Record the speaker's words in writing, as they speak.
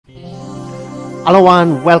Hello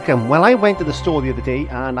and welcome. Well, I went to the store the other day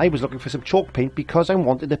and I was looking for some chalk paint because I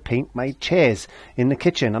wanted to paint my chairs in the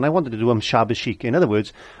kitchen and I wanted to do them shabby chic. In other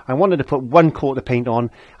words, I wanted to put one coat of paint on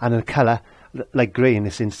and a colour, like grey in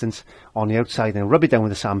this instance, on the outside and rub it down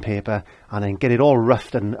with the sandpaper and then get it all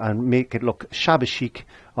roughed and make it look shabby chic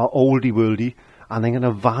or oldie worldy, and then going to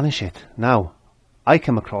varnish it. Now, I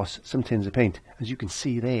come across some tins of paint, as you can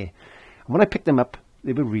see there. And when I picked them up,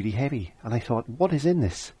 they were really heavy. And I thought, what is in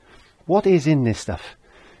this? What is in this stuff?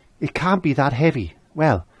 It can't be that heavy.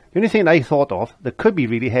 Well, the only thing I thought of that could be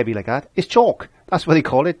really heavy like that is chalk. That's what they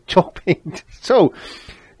call it, chalk paint. So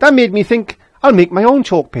that made me think, I'll make my own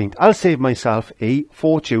chalk paint. I'll save myself a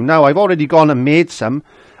fortune. Now, I've already gone and made some.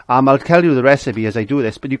 I'll tell you the recipe as I do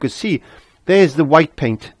this, but you can see there's the white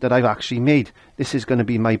paint that I've actually made. This is going to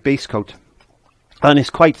be my base coat. And it's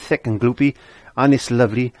quite thick and gloopy, and it's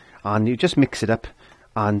lovely. And you just mix it up.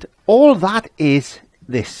 And all that is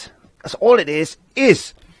this. That's all it is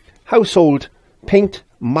household paint,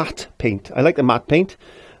 matte paint. I like the matte paint.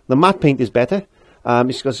 The matte paint is better.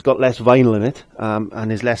 It's because it's got less vinyl in it, and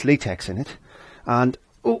there's less latex in it. And,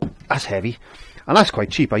 oh, that's heavy. And that's quite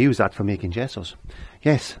cheap. I use that for making gessos.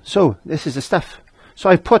 Yes, so this is the stuff. So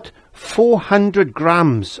I put 400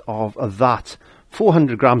 grams of that,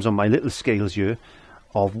 400 grams on my little scales here,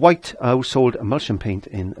 of white household emulsion paint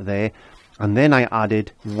in there. And then I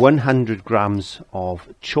added 100 grams of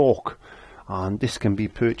chalk, and this can be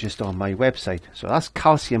purchased on my website. So that's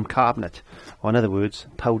calcium carbonate, or in other words,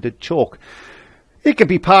 powdered chalk. It can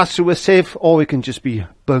be passed through a sieve, or it can just be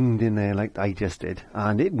bunged in there like I just did,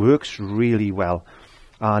 and it works really well.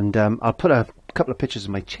 And I'll put a couple of pictures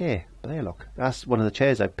of my chair. There, look, that's one of the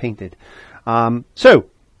chairs I've painted. So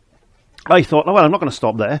I thought, oh, well, I'm not going to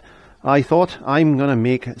stop there. I thought I'm going to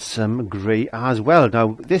make some grey as well.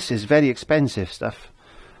 Now, this is very expensive stuff.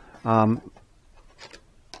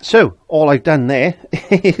 So all I've done there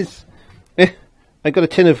is I got a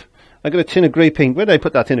tin of grey paint. Where did I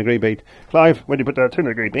put that tin of grey paint? Clive, where did you put that tin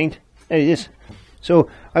of grey paint? There it is. So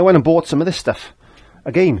I went and bought some of this stuff.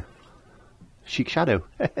 Again, Chic Shadow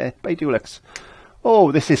by Dulux.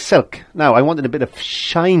 Oh, this is silk. Now, I wanted a bit of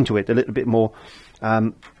shine to it, a little bit more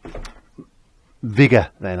vigor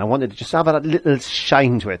then. I wanted to just have a little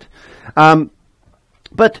shine to it.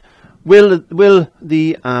 But will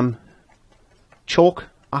the chalk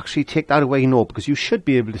actually take that away? No, because you should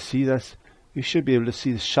be able to see this. You should be able to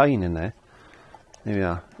see the shine in there. There we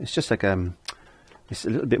are. It's just like it's a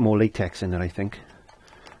little bit more latex in there, I think.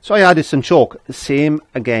 So I added some chalk. Same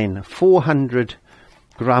again, 400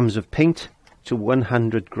 grams of paint to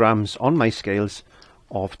 100 grams on my scales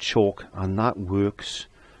of chalk, and that works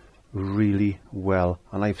really well,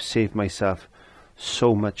 and I've saved myself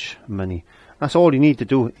so much money. That's all you need to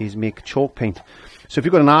do, is make chalk paint. So if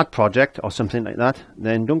you've got an art project or something like that,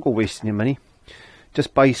 then don't go wasting your money.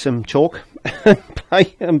 Just buy some chalk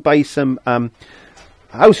and buy some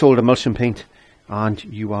household emulsion paint, and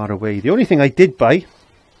you are away. The only thing I did buy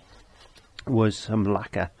was some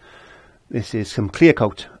lacquer. This is some clear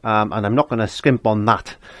coat, and I'm not going to scrimp on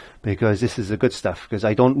that, because this is the good stuff, because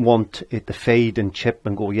I don't want it to fade and chip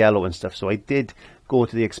and go yellow and stuff. So I did go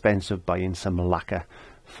to the expense of buying some lacquer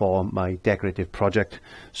for my decorative project.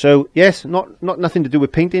 So yes, nothing to do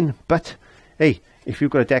with painting, but hey, if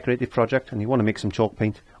you've got a decorative project and you want to make some chalk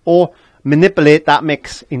paint or manipulate that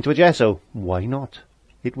mix into a gesso, why not?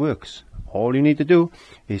 It works. All you need to do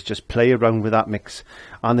is just play around with that mix.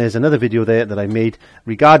 And there's another video there that I made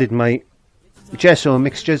regarding my gesso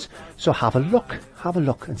mixtures, so have a look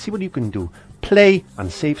and see what you can do. Play and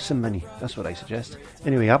save some money. That's what I suggest.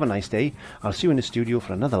 Anyway, have a nice day. I'll see you in the studio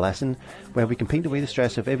for another lesson where we can paint away the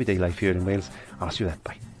stress of everyday life here in Wales. I'll see you then.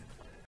 Bye.